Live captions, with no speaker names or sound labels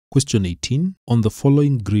Question 18. On the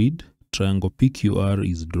following grid, triangle PQR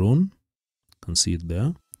is drawn. You can see it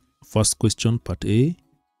there. First question, part A.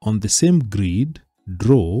 On the same grid,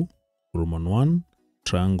 draw Roman 1,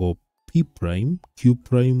 triangle P prime, Q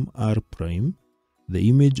prime, R prime, the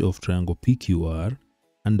image of triangle PQR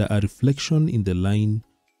under a reflection in the line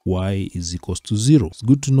y is equals to 0. It's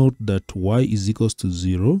good to note that y is equals to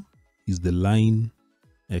 0 is the line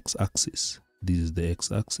x-axis. This is the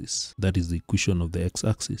x-axis. That is the equation of the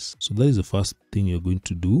x-axis. So that is the first thing you're going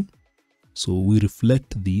to do. So we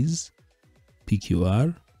reflect these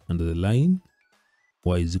PQR under the line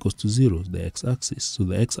y is equals to 0, the x-axis. So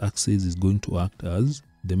the x-axis is going to act as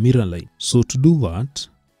the mirror line. So to do that,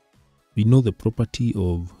 we know the property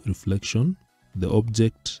of reflection. The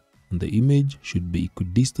object and the image should be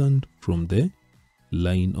equidistant from the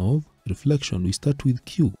line of reflection. We start with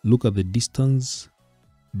Q. Look at the distance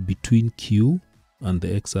between Q and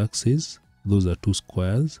the x-axis. Those are two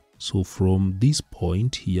squares. So from this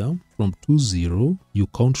point here, from 2, 0, you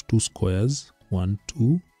count two squares, 1,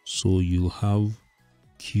 2. So you'll have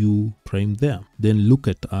Q prime there. Then look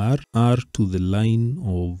at R. R to the line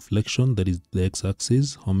of reflection, that is the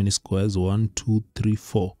x-axis. How many squares? 1, 2, 3,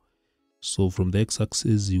 4. So from the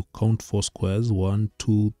x-axis, you count 4 squares. 1,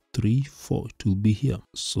 2, 3, 4. It will be here.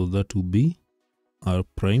 So that will be R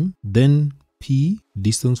prime. Then P,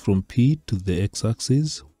 distance from P to the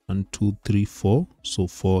x-axis. 1, 2, 3, 4. So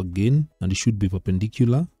 4 again. And it should be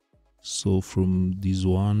perpendicular. So from this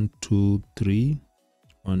 1, 2, 3,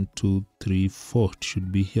 1, 2, 3, 4. It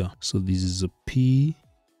should be here. So this is a P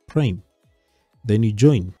prime. Then you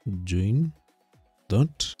join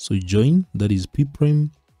that. So you join, that is P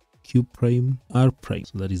prime, Q prime, R prime.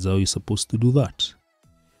 So that is how you're supposed to do that.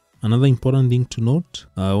 Another important thing to note,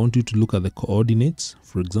 I want you to look at the coordinates.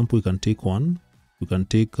 For example, you can take one. You can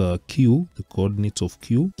take Q, the coordinates of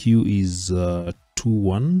Q. Q is 2,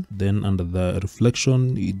 1. Then under the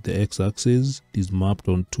reflection, the x-axis is mapped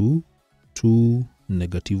onto 2,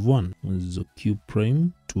 -1. This is a Q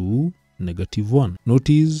prime, 2, -1.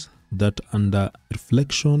 Notice that under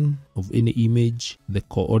reflection of any image, the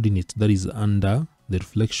coordinate that is under the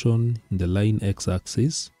reflection in the line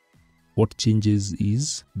x-axis, what changes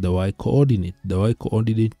is the y-coordinate. The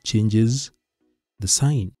y-coordinate changes the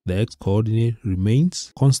sign. The x-coordinate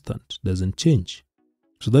remains constant, doesn't change.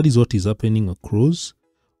 So that is what is happening across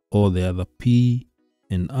all the other P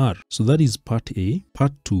and R. So that is part A.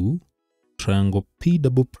 Part 2, triangle P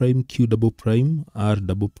double prime, Q double prime, R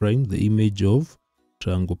double prime, the image of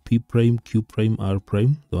triangle P prime, Q prime, R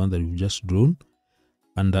prime, the one that we've just drawn,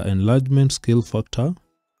 under enlargement scale factor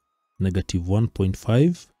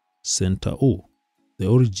 -1.5, center O, the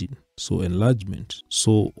origin. So enlargement.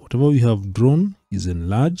 So whatever we have drawn is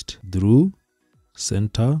enlarged through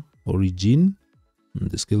center, origin,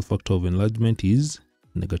 and the scale factor of enlargement is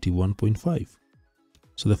 -1.5.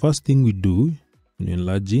 So the first thing we do in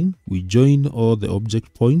enlarging, we join all the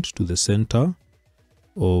object points to the center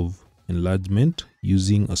of enlargement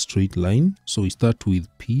using a straight line. So we start with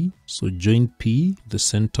P. So join P, the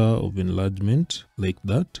center of enlargement, like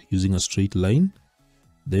that, using a straight line.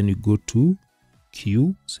 Then you go to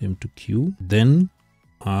Q, same to Q, then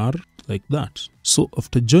R, like that. So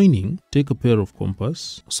after joining, take a pair of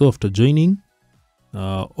compass. So after joining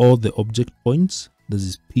all the object points, this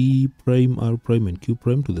is P prime, R prime, and Q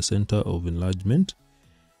prime to the center of enlargement.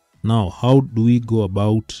 Now, how do we go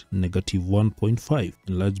about -1.5?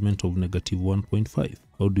 Enlargement of -1.5.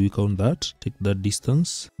 How do we count that? Take that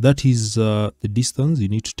distance. That is the distance you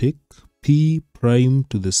need to take. P prime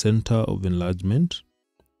to the center of enlargement.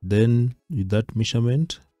 Then with that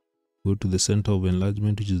measurement, go to the center of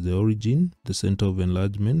enlargement, which is the origin, the center of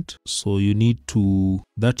enlargement. So you need to,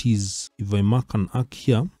 that is, if I mark an arc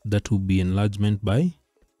here, that will be enlargement by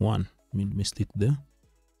 1. Made mistake there.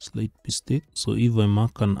 Slight mistake. So if I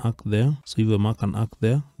mark an arc there,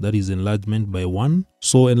 that is enlargement by 1.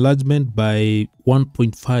 So enlargement by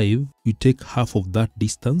 1.5, you take half of that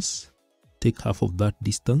distance. Take half of that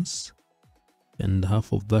distance. And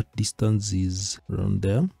half of that distance is around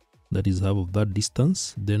there. That is half of that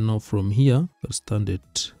distance. Then now from here, I'll stand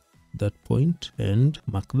at that point and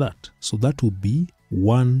mark that. So that will be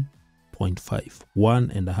 1.5,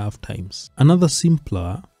 1.5 times. Another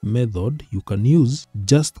simpler method you can use,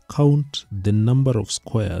 just count the number of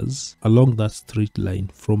squares along that straight line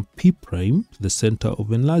from P prime to the center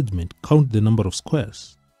of enlargement. Count the number of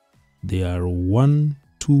squares. They are 1,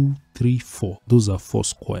 2, 3, 4. Those are 4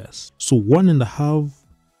 squares. So 1.5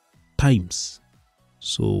 times.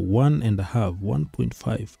 So 1.5,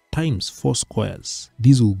 1.5 times 4 squares.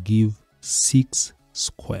 This will give 6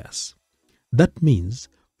 squares. That means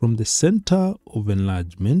from the center of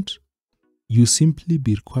enlargement, you simply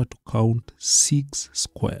be required to count 6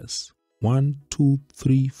 squares. 1, 2,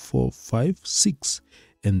 3, 4, 5, 6.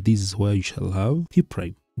 And this is where you shall have P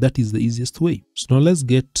prime. That is the easiest way. So now let's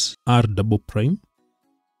get R double prime.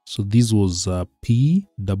 So this was P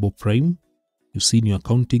double prime. You've seen you're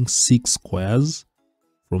counting 6 squares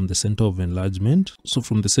from the center of enlargement. So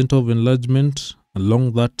from the center of enlargement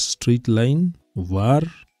along that straight line of R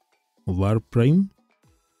prime.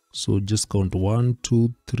 So just count 1,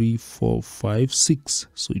 2, 3, 4, 5, 6.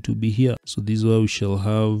 So it will be here. So this is where we shall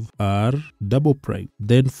have R double prime.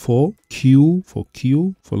 Then for Q,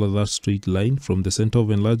 follow that straight line from the center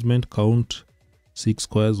of enlargement, count 6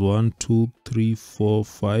 squares. 1, 2, 3, 4,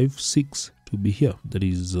 5, 6 to be here. That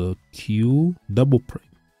is Q double prime.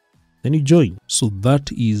 Then you join. So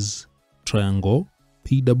that is triangle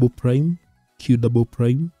P double prime, Q double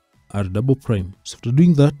prime, R double prime. So after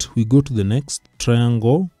doing that, we go to the next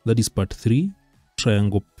triangle, that is part 3.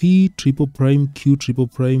 Triangle P triple prime, Q triple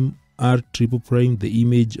prime, R triple prime, the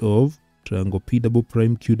image of triangle P double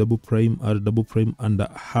prime, Q double prime, R double prime, and a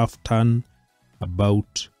half turn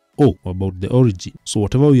about the origin. So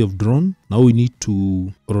whatever we have drawn, now we need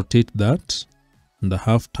to rotate that and the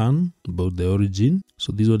half turn about the origin.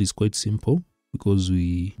 So this one is quite simple, because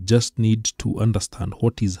we just need to understand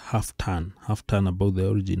what is half turn about the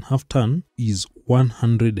origin. Half turn is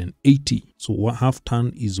 180. So half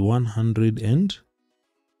turn is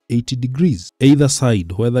 180 degrees. Either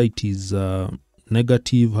side, whether it is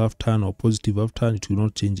negative half turn or positive half turn, it will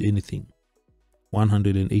not change anything.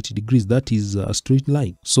 180 degrees, that is a straight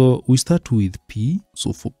line. So we start with P.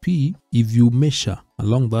 So for P, if you measure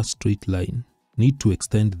along that straight line, need to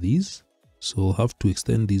extend this. So I'll have to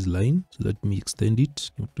extend this line. So let me extend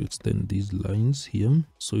it. I have to extend these lines here.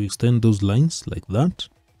 So you extend those lines like that.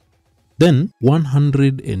 Then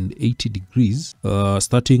 180 degrees,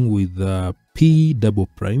 starting with P double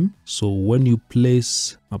prime. So when you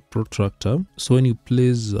place a protractor,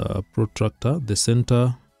 the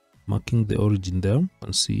center marking the origin there, you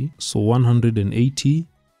can see. So 180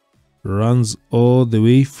 runs all the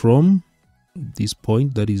way from this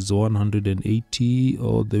point, that is 180,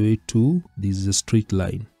 all the way to this is a straight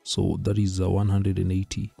line. So that is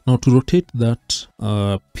 180. Now to rotate that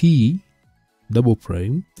P double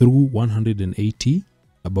prime through 180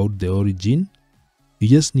 about the origin, you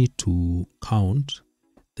just need to count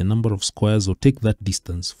the number of squares, or take that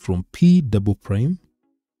distance from P double prime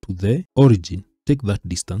to the origin. Take that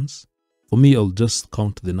distance. For me, I'll just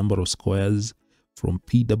count the number of squares from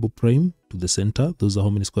P double prime to the center. Those are how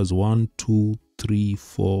many squares? 1, 2, 3,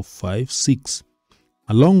 4, 5, 6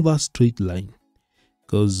 along that straight line,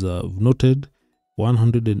 because we've noted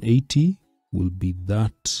 180 will be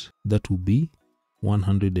that will be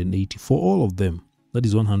 180 for all of them. That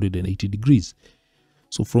is 180 degrees.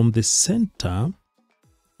 So from the center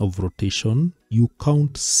of rotation, you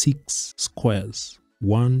count 6 squares.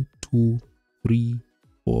 1, 2, 3,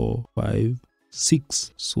 4, 5,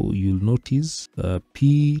 6. So you'll notice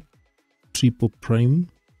P triple prime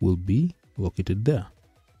will be located there.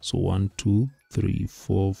 So 1, 2, 3,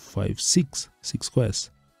 4, 5, 6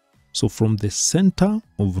 squares. So from the center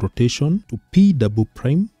of rotation to P double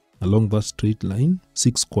prime along that straight line,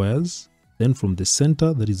 6 squares. Then from the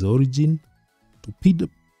center, that is the origin, to P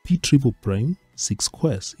triple prime, 6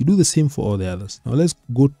 squares. You do the same for all the others. Now let's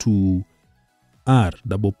go to R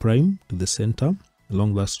double prime to the center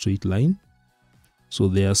along that straight line. So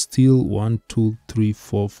there are still 1, 2, 3,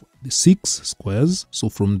 4, 5, 6 squares. So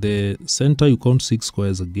from the center, you count 6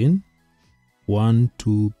 squares again. 1,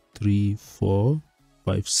 2, 3, 4,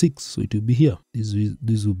 5, 6. So it will be here.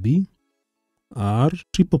 This will be R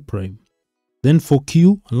triple prime. Then for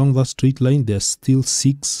Q, along that straight line, there are still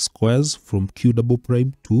 6 squares from Q double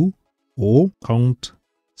prime to O. Count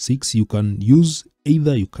 6. You can use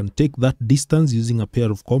either, you can take that distance using a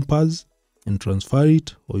pair of compass and transfer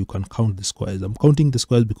it, or you can count the squares. I'm counting the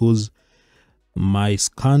squares because my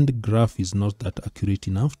scanned graph is not that accurate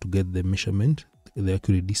enough to get the measurement, the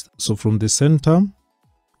accurate distance. So from the center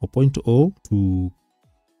or point O to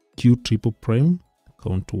Q triple prime,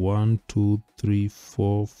 count 1, 2, 3,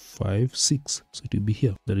 4, 5, 6. So it will be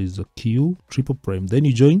here. That is a Q triple prime. Then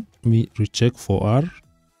you join. Me recheck for R.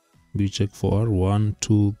 We check for R. 1,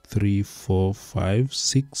 2, 3, 4, 5,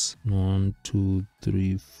 6. 1, 2,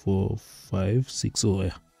 3, 4, 5, 6. Oh yeah.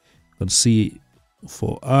 You can see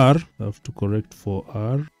for R, I have to correct for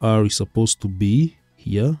R. R is supposed to be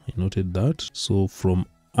here. I noted that. So from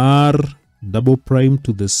R double prime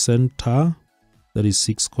to the center, that is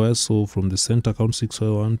 6 squares. So from the center, count 6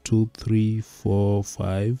 squares. 1, 2, 3, 4,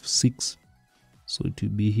 5, 6. So it will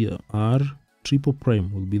be here. R triple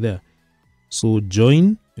prime will be there. So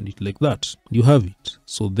join and it like that. You have it.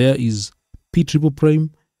 So there is P triple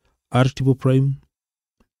prime, R triple prime,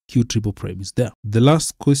 Q triple prime is there. The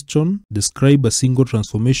last question, describe a single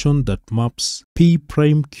transformation that maps P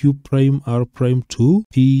prime, Q prime, R prime to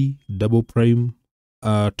P double prime,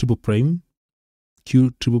 R triple prime,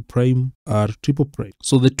 Q triple prime, R triple prime.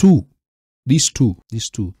 So these two,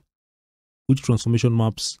 which transformation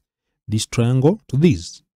maps this triangle to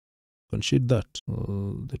this? You can shade that.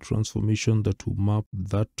 The transformation that will map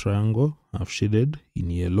that triangle I've shaded in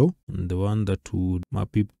yellow, and the one that would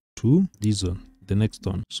map it to this one, the next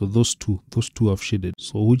one. So those two I've shaded.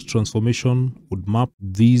 So which transformation would map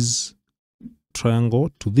this triangle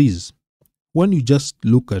to this? When you just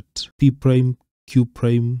look at P prime, Q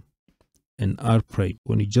prime, and R prime,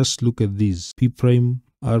 when you just look at these P prime,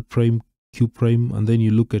 R prime, Q prime, and then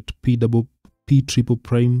you look at P triple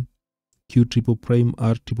prime, Q triple prime,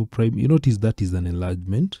 R triple prime, you notice that is an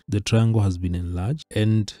enlargement. The triangle has been enlarged.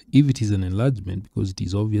 And if it is an enlargement, because it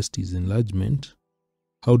is obvious it is enlargement,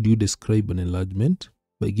 how do you describe an enlargement?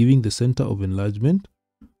 By giving the center of enlargement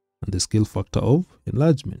and the scale factor of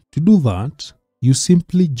enlargement. To do that, you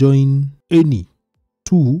simply join any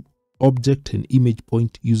two object and image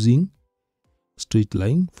point using straight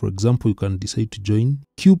line. For example, you can decide to join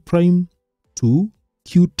Q prime to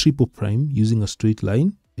Q triple prime using a straight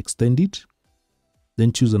line. Extend it,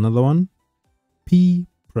 then choose another one, P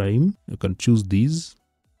prime. You can choose these.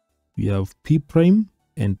 We have P prime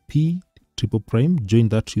and P triple prime. Join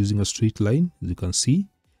that using a straight line, as you can see,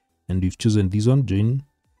 and we've chosen this one. Join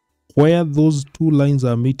where those two lines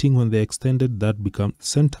are meeting. When they're extended, that becomes the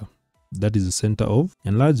center. That is the center of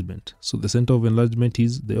enlargement. So the center of enlargement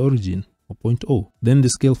is the origin, or point O. Then the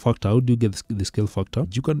scale factor. How do you get the scale factor?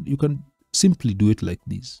 You can simply do it like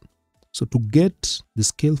this. So to get the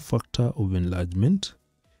scale factor of enlargement,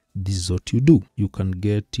 this is what you do. You can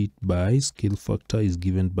get it by scale factor is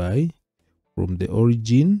given by from the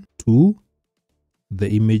origin to the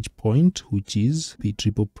image point, which is P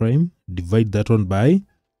triple prime. Divide that one by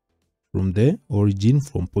from the origin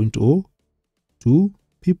from point O to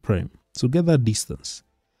P prime. So get that distance.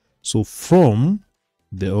 So from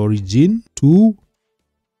the origin to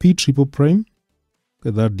P triple prime,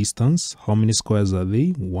 get that distance. How many squares are they?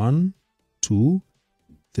 1, 2,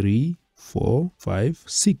 3, 4, 5,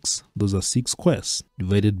 6. Those are 6 squares.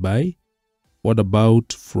 Divided by, what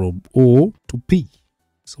about from O to P?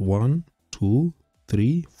 So 1, 2,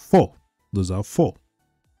 3, 4. Those are 4.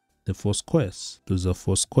 The 4 squares. Those are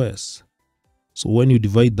 4 squares. So when you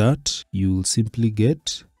divide that, you will simply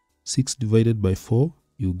get 6 divided by 4.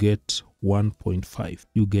 You get 1.5.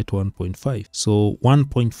 You get 1.5. So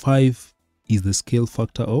 1.5 is the scale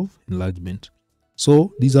factor of enlargement.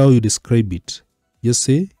 So this is how you describe it. Just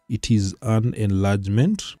say it is an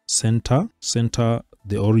enlargement, center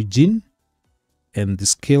the origin, and the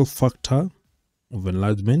scale factor of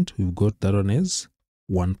enlargement, we've got that one as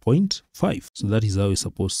 1.5. So that is how you're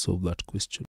supposed to solve that question.